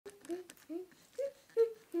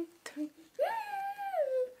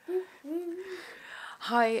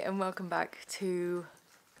Hi and welcome back to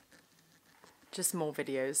just more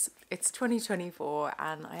videos. It's 2024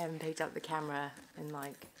 and I haven't picked up the camera in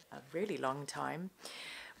like a really long time.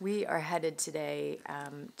 We are headed today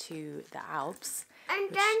to the Alps. And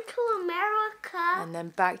then to America. And then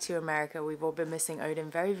back to America. We've all been missing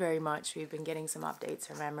Odin very, very much. We've been getting some updates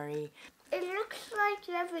from Emery. It looks like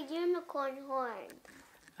you have a unicorn horn.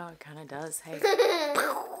 Oh, it kind of does. Hey.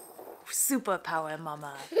 Superpower,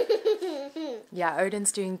 mama. Yeah,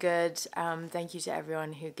 Odin's doing good. Thank you to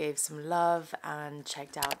everyone who gave some love and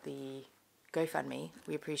checked out the GoFundMe.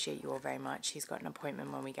 We appreciate you all very much. He's got an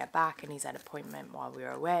appointment when we get back and he's had an appointment while we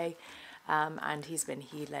were away. And he's been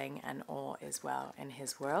healing and all is well in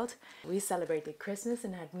his world. We celebrated Christmas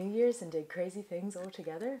and had New Year's and did crazy things all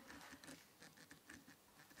together.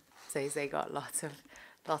 Zay got lots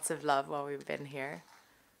of love while we've been here.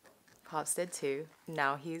 Pops did too.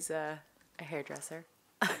 Now he's a hairdresser.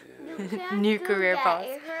 New career path.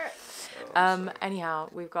 Anyhow,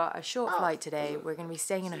 we've got a short flight today. We're going to be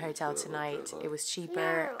staying in a hotel tonight. It was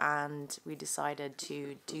cheaper and we decided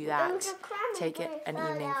to do that. Take it an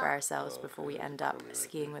evening for ourselves before we end up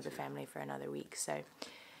skiing with the family for another week. So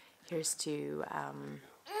here's to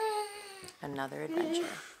another adventure.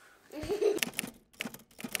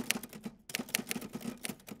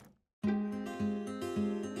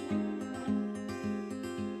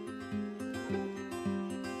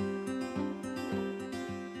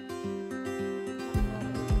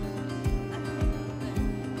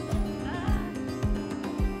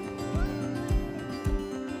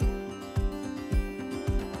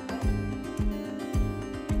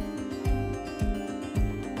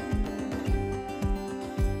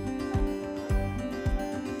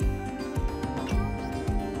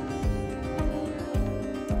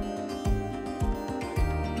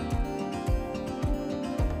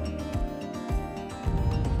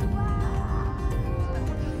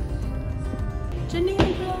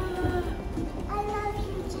 Geneva! I love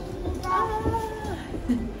you,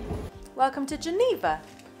 Geneva. Welcome to Geneva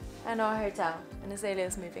and our hotel. And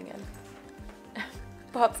Azalea's moving in.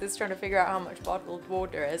 Pops is trying to figure out how much bottled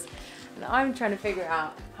water is. And I'm trying to figure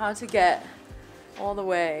out how to get all the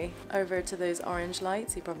way over to those orange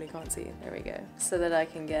lights. You probably can't see. There we go. So that I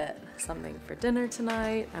can get something for dinner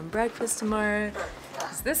tonight and breakfast tomorrow.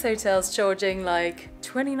 Because this hotel's charging like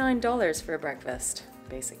 $29 for a breakfast,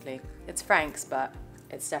 basically. It's francs, but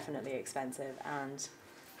it's definitely expensive and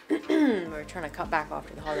we're trying to cut back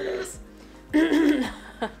after the holidays.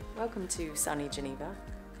 Welcome to sunny Geneva.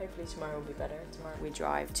 Hopefully tomorrow will be better. Tomorrow we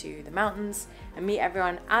drive to the mountains and meet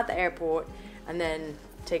everyone at the airport and then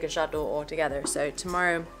take a shuttle all together. So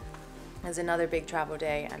tomorrow is another big travel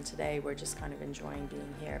day and today we're just kind of enjoying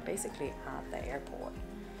being here basically at the airport.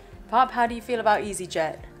 Pop, how do you feel about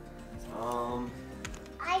EasyJet?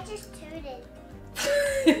 I just tooted.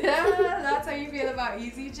 That's how you feel about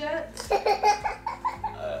EasyJet?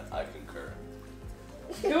 I concur.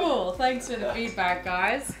 Cool, thanks for the feedback,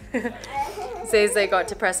 guys. Says they got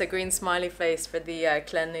to press a green smiley face for the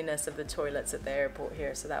cleanliness of the toilets at the airport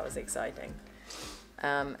here, so that was exciting.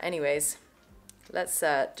 Anyways, let's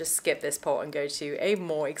just skip this part and go to a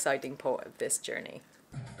more exciting part of this journey.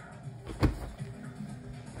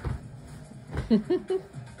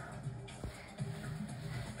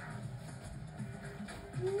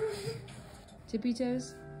 Tippy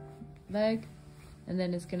toes, leg, and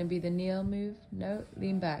then it's gonna be the kneel move. No,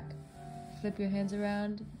 lean back. Flip your hands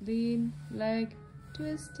around, lean, leg,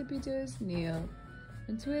 twist, tippy toes, kneel.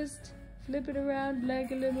 And twist, flip it around,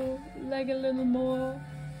 leg a little more.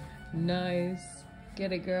 Nice.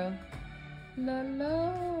 Get it, girl. La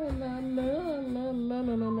la la la la la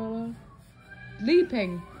la la la.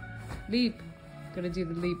 Leaping. Leap. Gonna do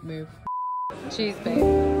the leap move. Cheese, babe.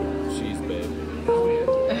 Cheese, babe.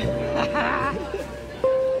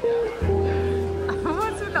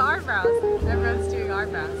 What's with the eyebrows? Everyone's doing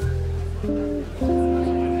eyebrows.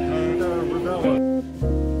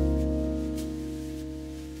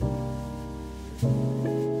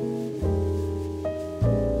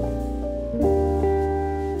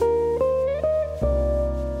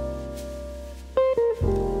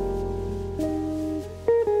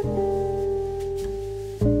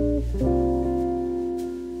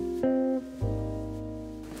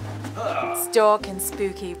 Dark and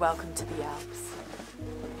spooky. Welcome to the Alps.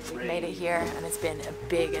 We've made it here and it's been a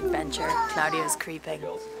big adventure. Claudio's creeping.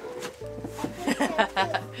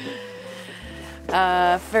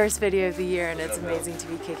 First video of the year and it's amazing to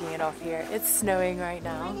be kicking it off here. It's snowing right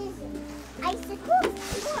now. Icicle.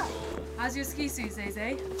 How's your ski suit,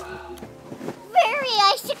 Zay? Very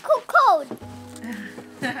icicle cold.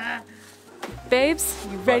 Babes,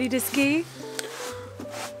 you ready to ski?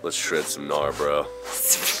 Let's shred some gnar, bro.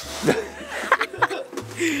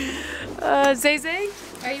 Zay,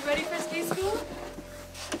 are you ready for ski school?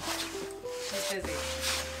 He's busy.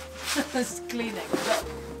 He's cleaning.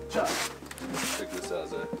 Check this out,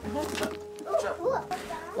 Zay.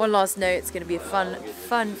 One last note, it's going to be a fun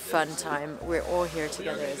time. We're all here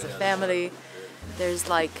together as a family. There's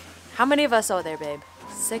like, how many of us are there, babe?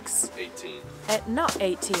 6? 18. Not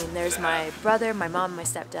 18. There's my brother, my mom, my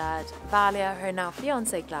stepdad, Valia, her now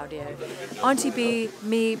fiance Claudio, Auntie B,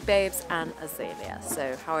 me, babes, and Azalea.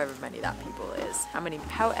 So however many that people is,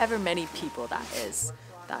 however many people that is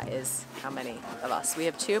how many of us. We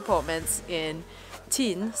have 2 apartments in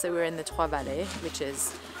Tignes, so we're in the Trois Vallées, which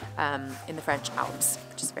is in the French Alps,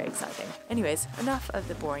 which is very exciting. Anyways, enough of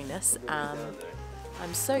the boringness.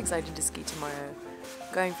 I'm so excited to ski tomorrow.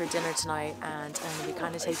 Going for dinner tonight, and I'm going to be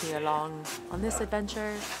kind of taking you along on this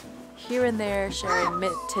adventure, here and there, sharing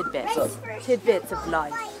tidbits of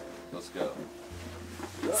life. Let's go.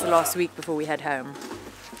 It's the last week before we head home.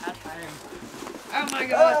 Oh my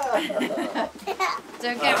god!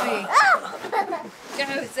 Don't get me!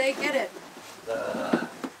 Go, Zay, get it!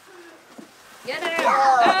 Get it!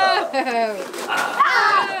 Oh!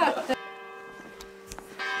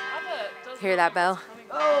 Hear that bell?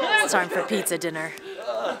 It's time for pizza dinner.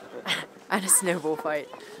 And a snowball fight.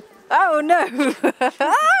 Oh no!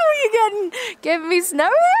 Oh, you getting me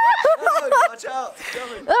snow? Watch out! It's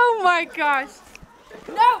coming. Oh my gosh!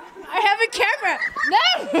 No! I have a camera! No!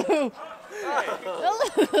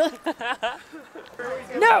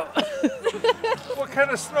 No! What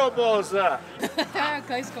kind of snowball is that?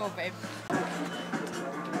 Close call, babe.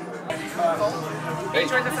 Hey,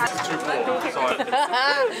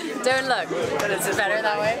 Don't look. Is it better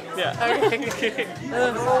that way? Yeah. Okay.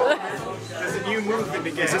 There's a new move in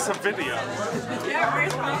the game. Is this a video? Yeah,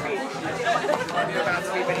 where's Poppy? About to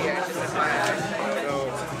be video, just as my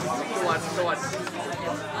Go on.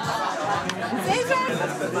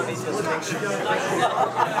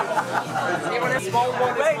 You want a small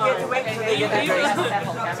one? Wait.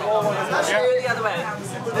 The other way.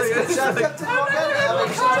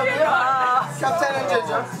 Captain and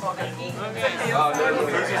Ginger.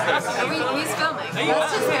 He's filming.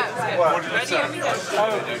 Let's just go.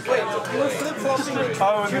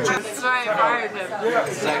 That's why I fired him.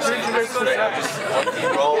 It's actually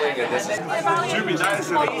keep rolling, and this is Juby, that is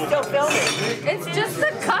Are you still filming? It's just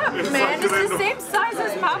the cup, man. It's the same size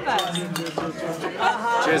as Papa's.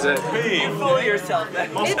 cheers, it. You fool yourself.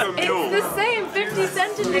 It's the same, 50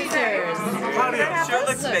 centimeters. Sure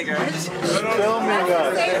looks bigger. Filming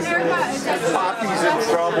us. Same haircut. Poppy's in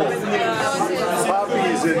trouble.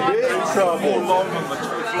 Poppy's in big trouble.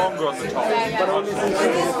 longer on the top.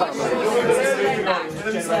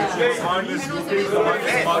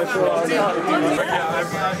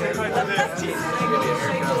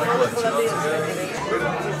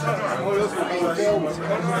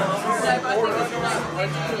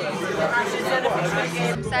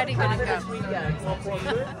 Saturday gonna go.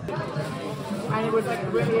 And it was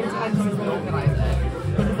like really intense and organized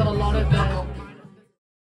because of a lot of the.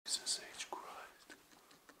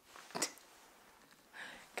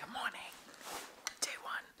 Good morning. Day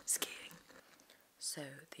 1, skiing. So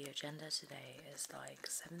the agenda today is like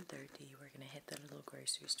 7:30. We're gonna hit the little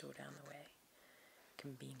grocery store down the way,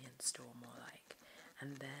 convenience store more like,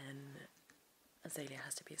 and then Azalea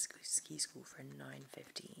has to be at ski school for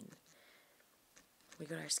 9:15. We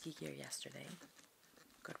got our ski gear yesterday.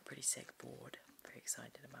 Got a pretty sick board. Very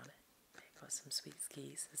excited about it. Got some sweet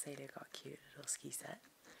skis. Azalea got a cute little ski set.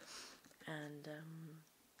 And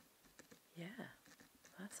yeah,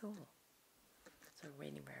 that's all. So we're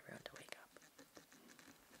waiting for everyone to wake up.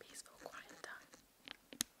 Peaceful, quiet time.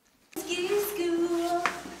 Ski school.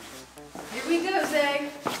 Here we go, Zay.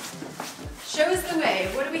 Show us the way.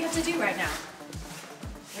 What do we have to do right now?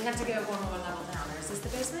 We have to go one more level down. Or is this the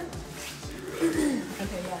basement?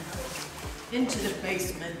 Okay, yeah. Into the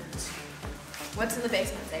basement. What's in the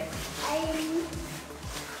basement, Zay?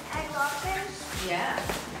 Lockers. Yeah.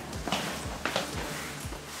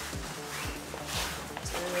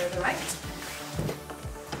 To the right.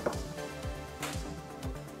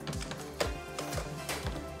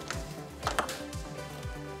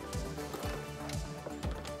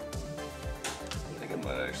 I think I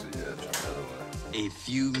might actually jump the other way. A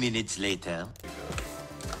few minutes later.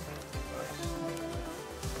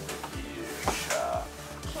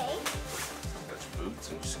 Okay. Got your boots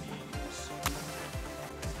and skis.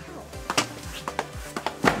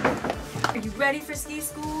 Are you ready for ski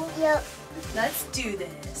school? Yep. Let's do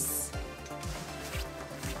this.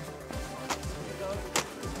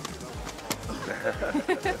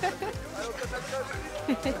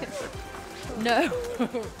 No.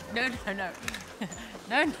 No, no, no.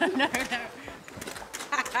 No, no, no, no.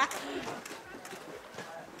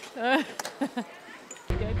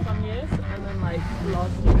 Good some years, and then like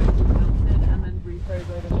last year we melted and then repros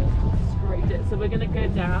over this, scraped it. So we're gonna go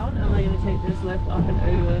down and we're gonna take this lift up and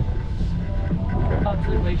over up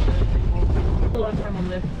to the glacier. A lot of time on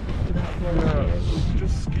lift without Yeah,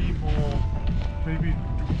 just ski more. Maybe.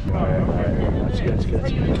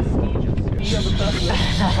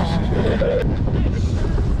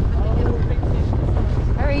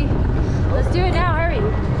 Hurry. Let's do it now, hurry.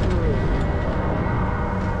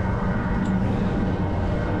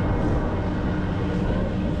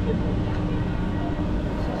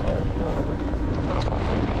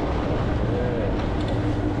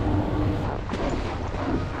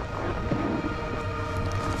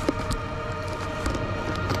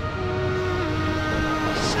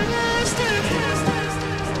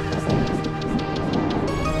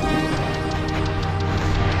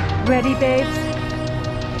 Ready, babes?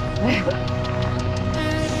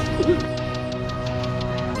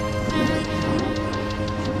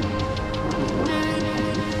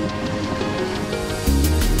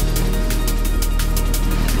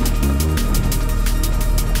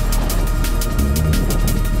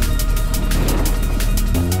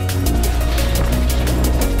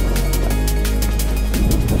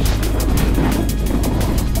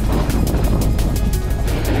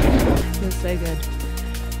 Feels so good.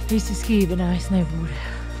 I used to ski, but now I snowboard.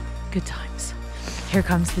 Good times. Here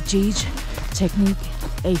comes the Jeej technique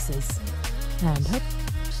aces. And hop,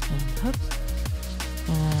 and hop,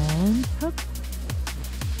 and hop.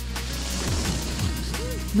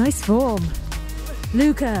 Nice form.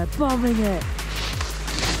 Luca bombing it.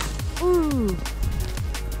 Ooh.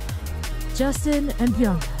 Justin and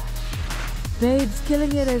Bianca. Babes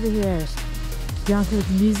killing it over here. Bianca with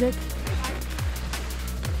music.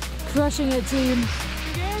 Crushing it, team.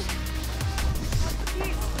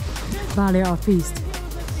 Valley off feast.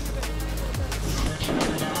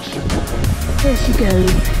 There she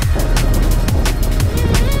goes.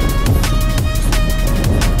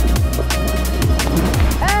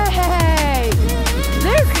 Hey!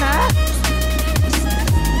 Luca!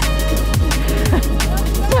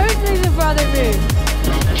 Don't do the brother move.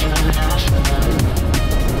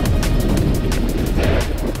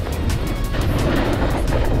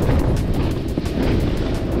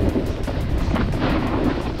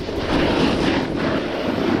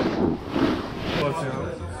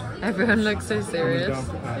 Everyone looks so serious.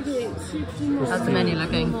 How's the menu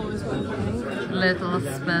looking? Little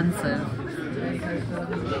expensive.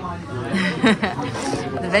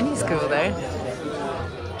 The venue's cool though.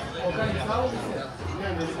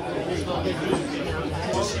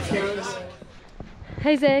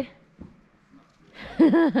 Hey Zay.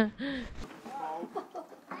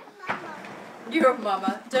 You're a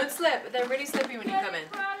mama. Don't slip. They're really slippy when you come in.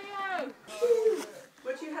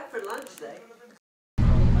 What do you have for lunch today?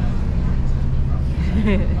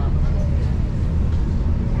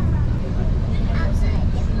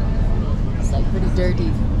 It's like pretty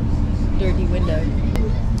dirty window.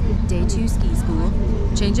 Day 2 ski school.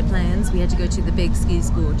 Change of plans. We had to go to the big ski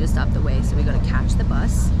school just up the way, so we got to catch the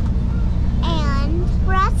bus. And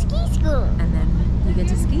we're at ski school. And then you get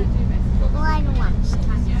to ski. Well, I don't want to.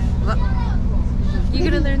 Well, you're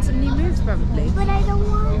gonna learn some new moves probably. But I don't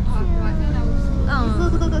want to. Oh.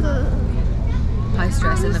 High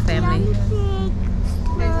stress in the family.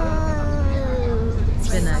 It's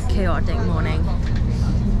been a chaotic morning,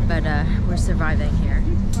 but we're surviving here,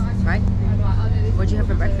 right? What'd you have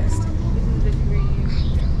for breakfast?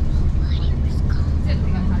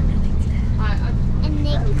 A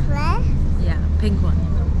necklace Yeah, pink one.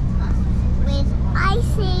 with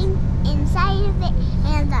icing inside of it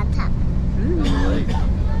and on top.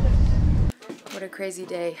 What a crazy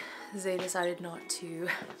day. Zay decided not to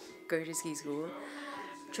go to ski school.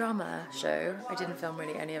 Drama show. I didn't film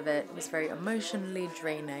really any of it. It was very emotionally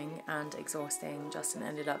draining and exhausting. Justin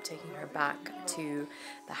ended up taking her back to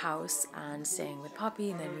the house and staying with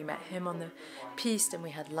Poppy, and then we met him on the piste and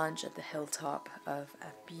we had lunch at the hilltop of a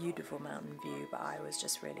beautiful mountain view, but I was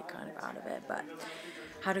just really kind of out of it. But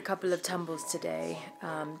had a couple of tumbles today.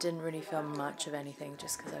 Didn't really film much of anything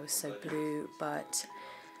just because I was so blue, but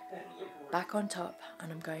back on top, and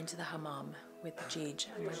I'm going to the hammam with Jeej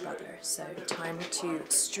and my brother, so time to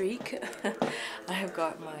streak. I have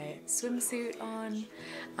got my swimsuit on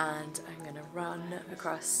and I'm gonna run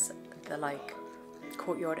across the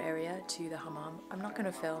courtyard area to the hammam. I'm not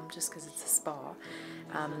gonna film just because it's a spa.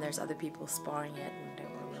 There's other people sparring it and I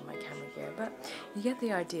don't want to wear my camera gear, but you get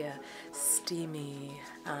the idea. Steamy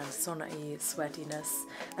and sauna-y sweatiness.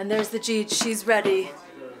 And there's the Jeej, she's ready.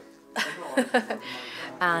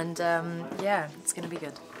 And yeah, it's gonna be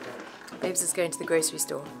good. Babes is going to the grocery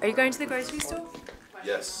store. Are you going to the grocery store?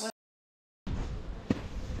 Yes.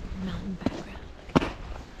 Mountain background.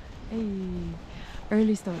 Hey,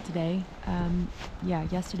 early start today. Yeah,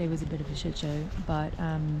 yesterday was a bit of a shit show, but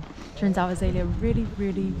turns out Azalea really, I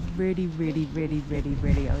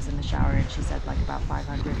was in the shower and she said like about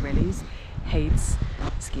 500 reallys, hates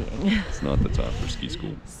skiing. It's not the time for ski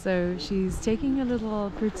school. So she's taking a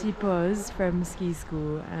little petit pause from ski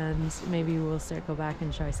school and maybe we'll circle back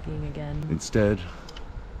and try skiing again. Instead,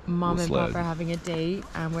 Mom we'll and sled. Pop are having a date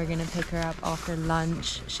and we're gonna pick her up after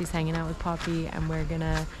lunch. She's hanging out with Poppy and we're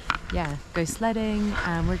gonna, yeah, go sledding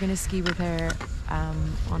and we're gonna ski with her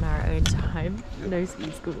on our own time. No ski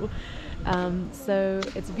school. So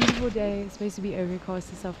it's a beautiful day. It's supposed to be overcast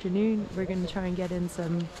this afternoon. We're gonna try and get in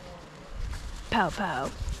some pow pow.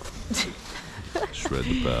 Shred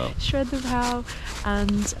the pow. Shred the pow.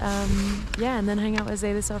 And yeah, and then hang out with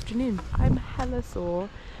Zay this afternoon. I'm hella sore.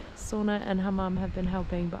 Sona and her mum have been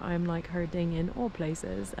helping, but I'm like hurting in all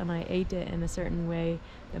places and I ate it in a certain way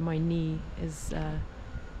that my knee is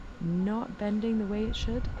not bending the way it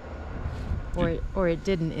should, or it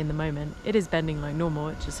didn't in the moment. It is bending like normal,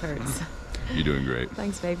 it just hurts. You're doing great.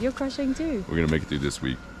 Thanks babe, you're crushing too. We're gonna make it through this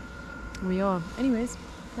week. We are. Anyways,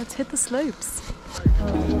 let's hit the slopes.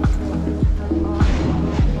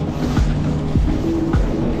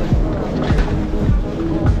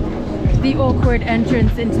 The awkward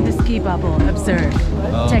entrance into the ski bubble. Observe.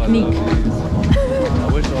 Technique. I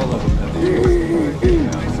wish all of them had these.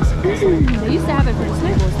 They used to have it for the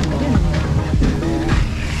snowboards in the beginning.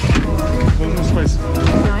 Well, this place.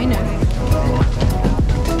 No, I know.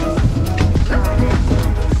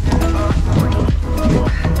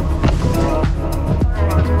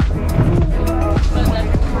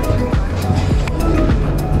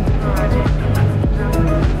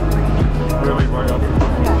 Really, right up.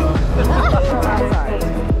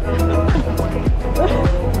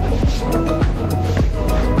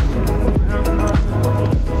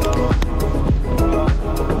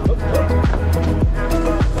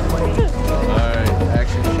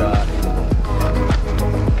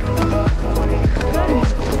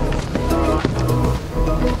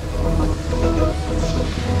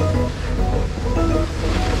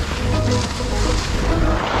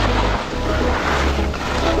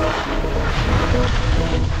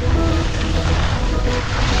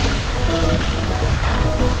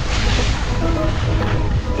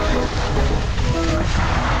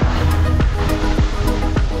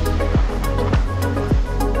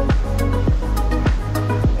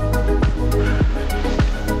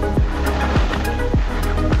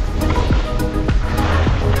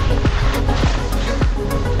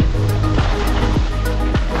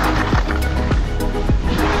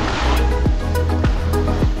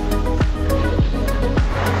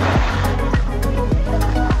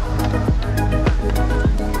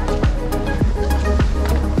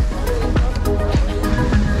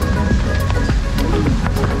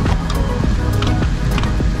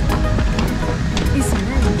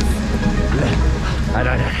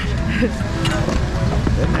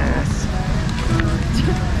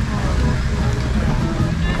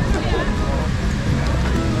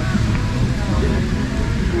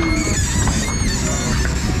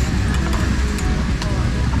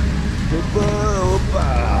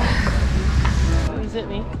 Is it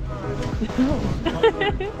me?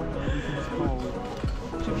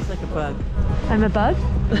 Juby's like a bug. I'm a bug?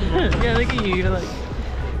 Yeah, look at you. You're like.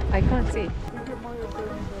 I can't see.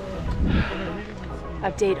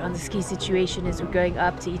 Update on the ski situation is we're going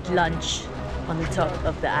up to eat lunch on the top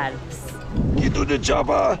of the Alps. Get to the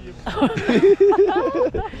chopper!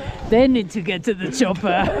 They need to get to the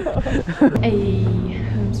chopper. A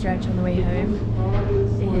home stretch on the way home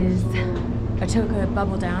is I took a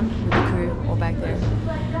bubble down with the crew all back there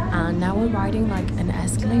and now we're riding like an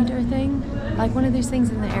escalator thing, like one of those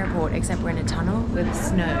things in the airport, except we're in a tunnel with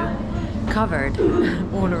snow covered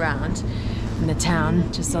all around in the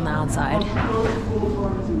town just on the outside.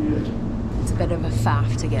 It's a bit of a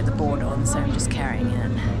faff to get the board on, so I'm just carrying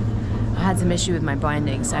it. I had some issue with my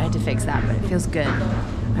binding, so I had to fix that, but it feels good.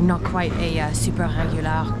 I'm not quite a super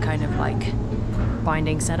regular kind of like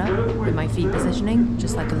binding setup with my feet positioning,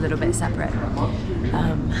 just like a little bit separate.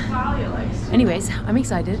 Anyways, I'm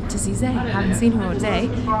excited to see Zay. I haven't seen her all day.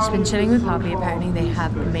 She's been chilling with Poppy. Apparently they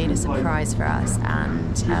have made a surprise for us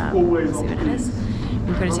and we'll see what it is.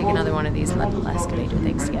 We're going to take another one of these little escalator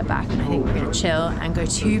things to get back, and I think we're going to chill and go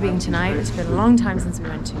tubing tonight. It's been a long time since we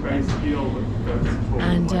went tubing.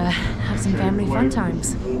 And have some family fun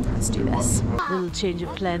times. Let's do this. Little change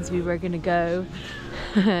of plans. We were going to go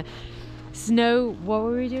snow, what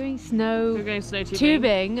were we doing? We're going snow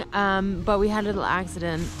tubing. But we had a little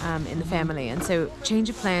accident in the family, and so change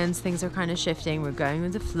of plans, things are kind of shifting. We're going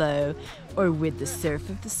with the flow, or with the surf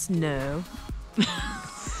of the snow.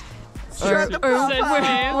 We're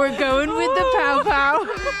going with the pow pow.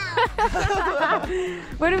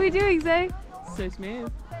 What are we doing, Zay? So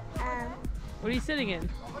smooth. What are you sitting in?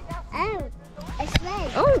 Oh, a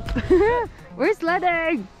sled. Oh, we're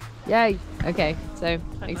sledding. Yay. Okay, so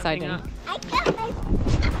exciting. I got my...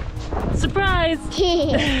 Surprise!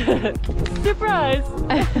 Surprise!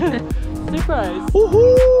 Surprise!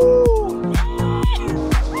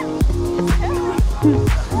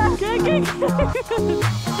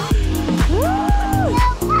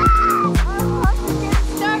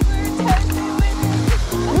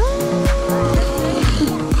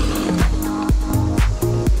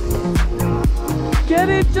 Get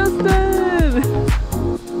it, Justin!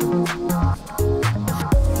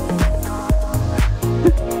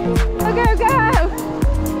 Go, go!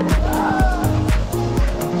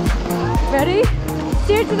 Ready?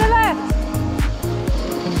 Steer to the left!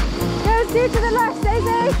 Go, steer to the left,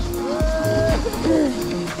 Daisy!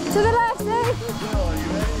 To the left, Daisy!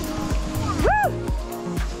 Woo!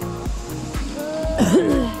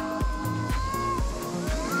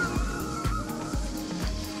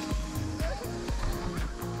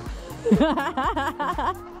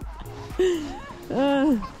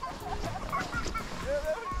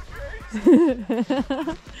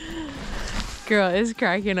 Girl is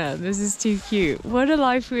cracking up. This is too cute. What a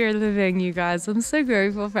life we are living, you guys. I'm so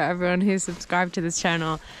grateful for everyone who's subscribed to this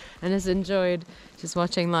channel and has enjoyed just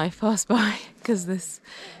watching life pass by, because this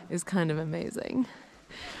is kind of amazing.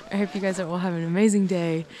 I hope you guys are all having an amazing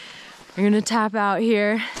day. I'm gonna tap out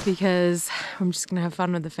here because I'm just gonna have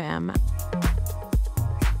fun with the fam.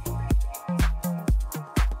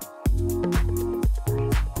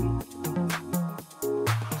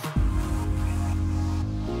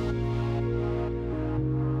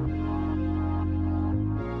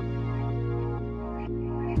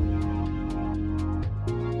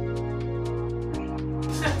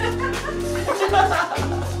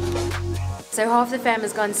 So half the fam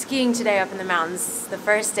has gone skiing today up in the mountains, the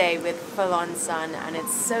first day with full-on sun, and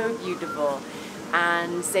it's so beautiful.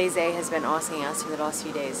 And Zay has been asking us for the last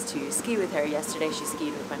few days to ski with her. Yesterday she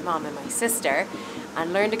skied with my mom and my sister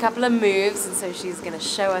and learned a couple of moves, and so she's going to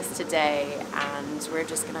show us today, and we're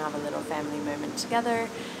just going to have a little family moment together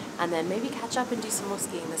and then maybe catch up and do some more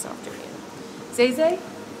skiing this afternoon. Zay?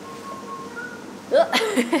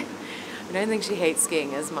 I don't think she hates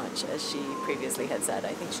skiing as much as she previously had said.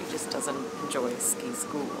 I think she just doesn't enjoy ski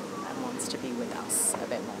school and wants to be with us a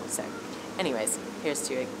bit more. So anyways, here's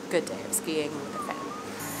to a good day of skiing with the fam.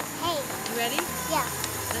 Hey. You ready? Yeah.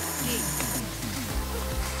 Let's ski.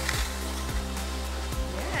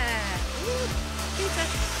 Yeah. Woo. Pizza.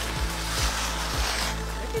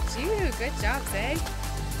 Look at you. Good job, Zay.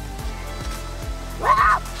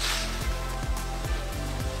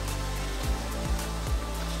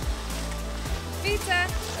 Pizza!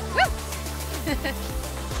 Woo!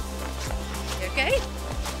 You okay?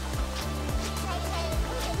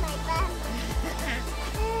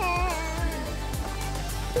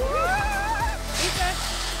 Pizza!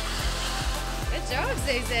 Good job,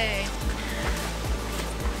 Zay.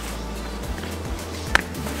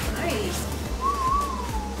 Nice!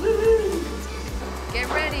 Woohoo! Get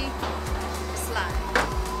ready. Slide.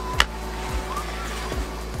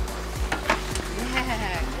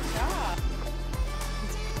 Yeah, good job.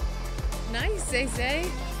 Nice, Zay.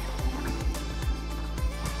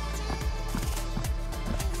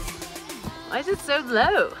 Why is it so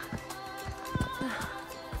low?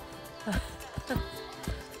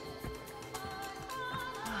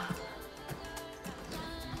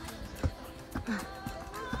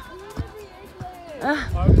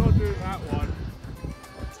 I'm not doing that one.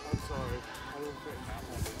 I'm sorry. I won't fit in that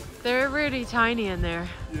one. They're really tiny in there.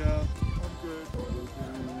 Yeah,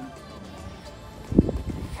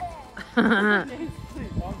 I'm good.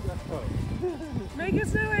 Make a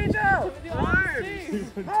snow angel!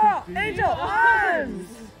 Arms! Oh, angel, arms!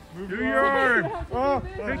 Do your arms. Oh,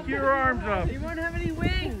 pick your arms up. You won't have any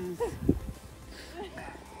wings.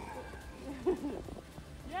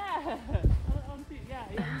 Yeah.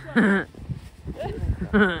 Yeah.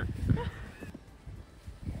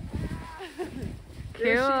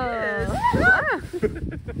 Cool.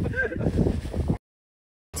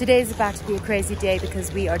 Today is about to be a crazy day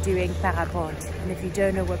because we are doing parapente. And if you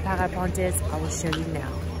don't know what parapente is, I will show you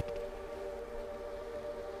now.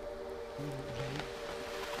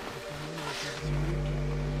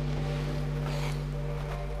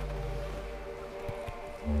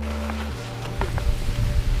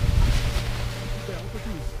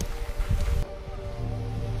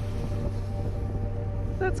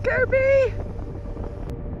 Let's go, Bee!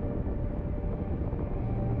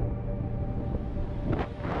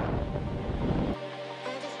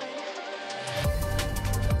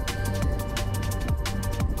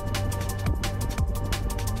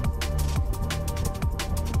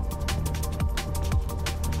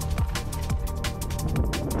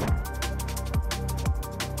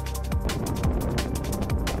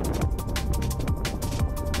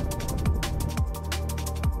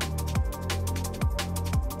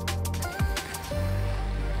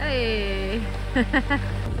 Hey!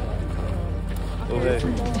 Oh, hey.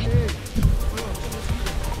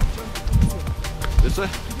 This way?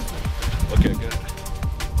 Okay, good.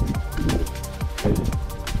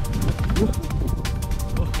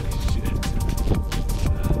 Holy shit.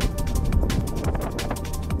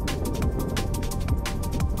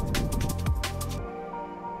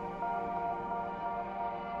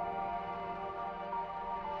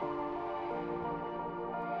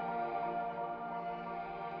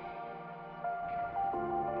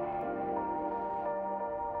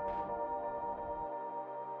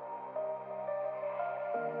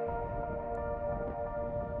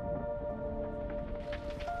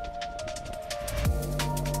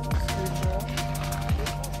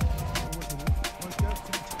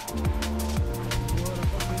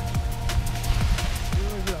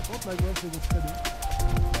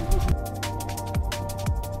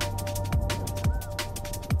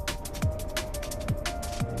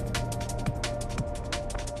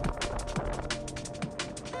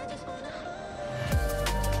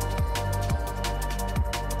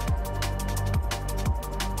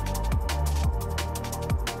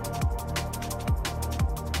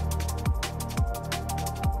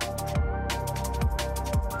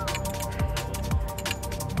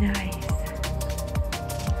 Nice.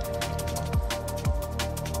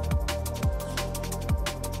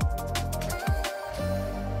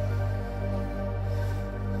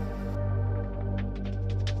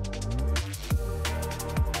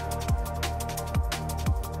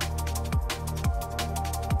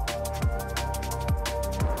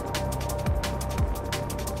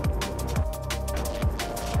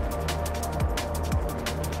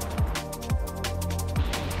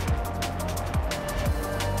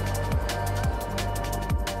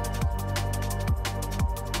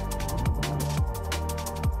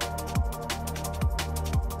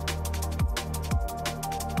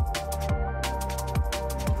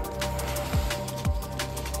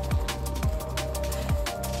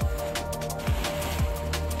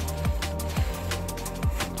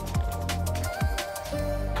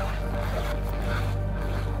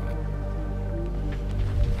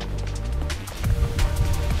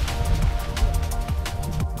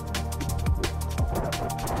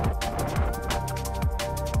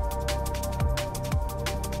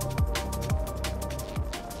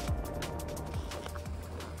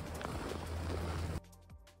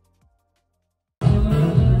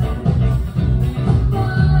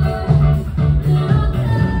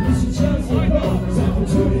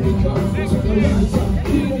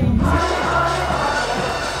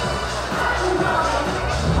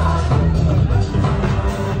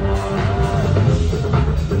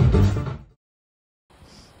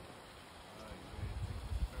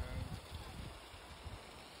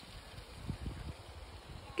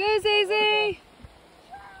 Go, Zizi!